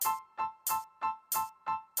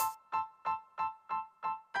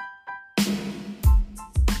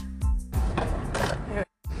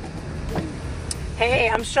Hey,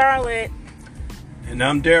 I'm Charlotte. And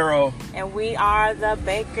I'm Daryl. And we are the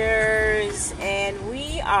Bakers. And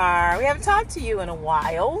we haven't talked to you in a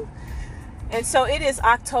while. And so it is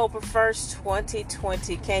October 1st,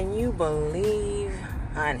 2020. Can you believe,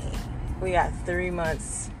 honey? We got 3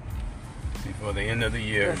 months Before the end of the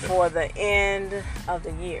year.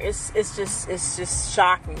 It's just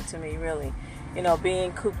shocking to me, really. You know,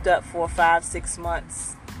 being cooped up for 5-6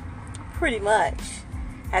 months, pretty much,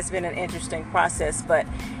 has been an interesting process. But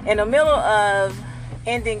in the middle of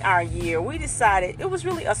ending our year, we decided it was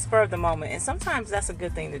really a spur of the moment. And sometimes that's a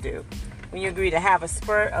good thing to do. When you agree to have a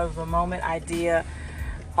spur of the moment idea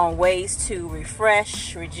on ways to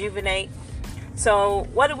refresh, rejuvenate. So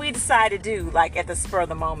what did we decide to do, like at the spur of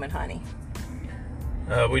the moment, honey?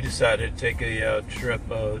 We decided to take a trip,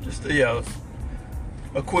 a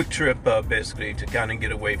quick trip, basically, to kind of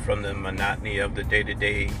get away from the monotony of the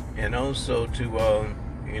day-to-day, and also to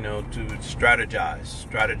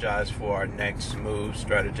strategize for our next move,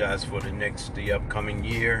 strategize for the upcoming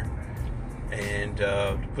year, and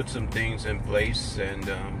put some things in place, and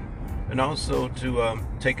also to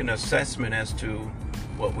take an assessment as to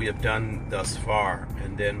what we have done thus far,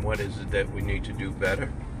 and then what is it that we need to do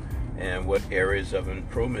better, and what areas of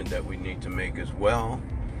improvement that we need to make as well,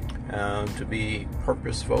 to be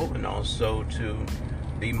purposeful, and also to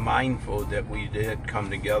be mindful that we did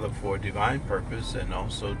come together for a divine purpose, and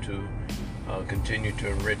also to continue to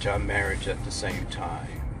enrich our marriage at the same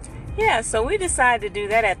time. Yeah, so we decided to do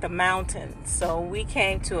that at the mountains. So we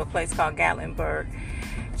came to a place called Gatlinburg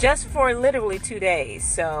just for literally 2 days.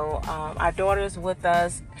 So our daughter's with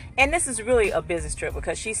us, and this is really a business trip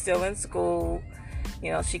because she's still in school.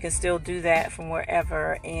 You know, she can still do that from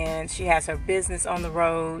wherever, and she has her business on the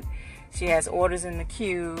road. She has orders in the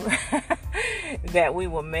queue that we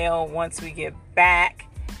will mail once we get back.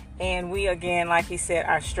 And we, again, like he said,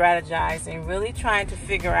 are strategizing, really trying to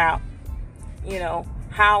figure out,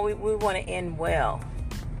 how we want to end well.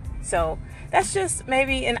 So that's just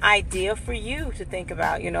maybe an idea for you to think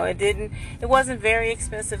about. It wasn't very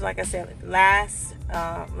expensive, like I said, last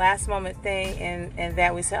moment thing, and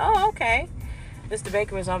that we said, oh, okay, Mr.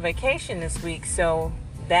 Baker is on vacation this week, so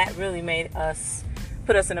that really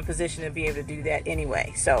put us in a position to be able to do that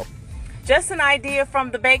anyway. So just an idea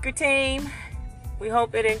from the Baker team. We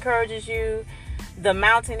hope it encourages you. The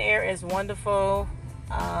mountain air is wonderful.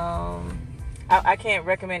 I can't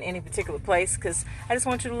recommend any particular place because I just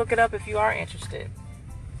want you to look it up if you are interested.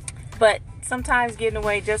 But sometimes getting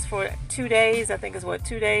away just for 2 days, I think it's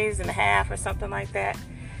 2 days and a half or something like that,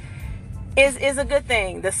 is a good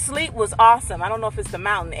thing. The sleep was awesome. I don't know if it's the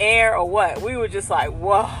mountain air or what. We were just like,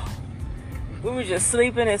 whoa. We were just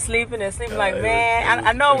sleeping and sleeping and sleeping.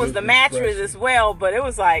 I know it was the mattress as well, but it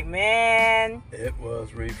was like, man. It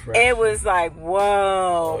was refreshing. It was like,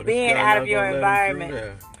 whoa. Being out of your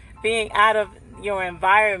environment. Being out of your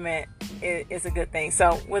environment is a good thing.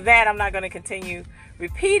 So with that, I'm not going to continue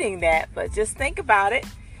repeating that, but just think about it.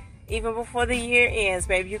 Even before the year ends,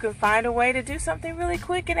 maybe you can find a way to do something really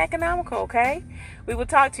quick and economical, okay? We will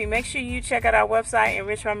talk to you. Make sure you check out our website,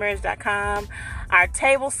 enrichmymarriage.com. Our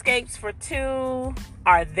tablescapes for 2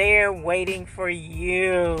 are there waiting for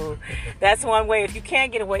you. That's one way. If you can't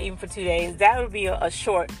get away even for 2 days, that would be a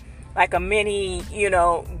short, like a mini,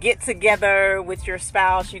 get together with your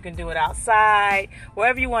spouse. You can do it outside.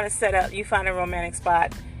 Wherever you want to set up, you find a romantic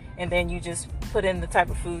spot, and then you just put in the type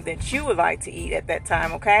of food that you would like to eat at that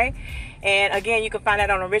time, okay? And again, you can find that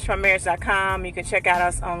on enrichmymarriage.com. You can check out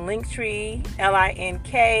us on Linktree,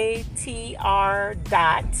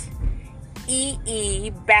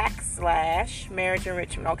 linktr.ee/marriage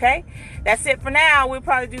enrichment, okay? That's it for now. We'll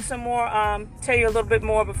probably do some more, tell you a little bit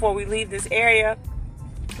more before we leave this area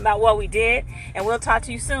about what we did. And we'll talk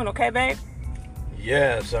to you soon, okay, babe?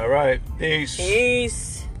 Yes, all right. Peace.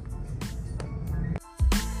 Peace.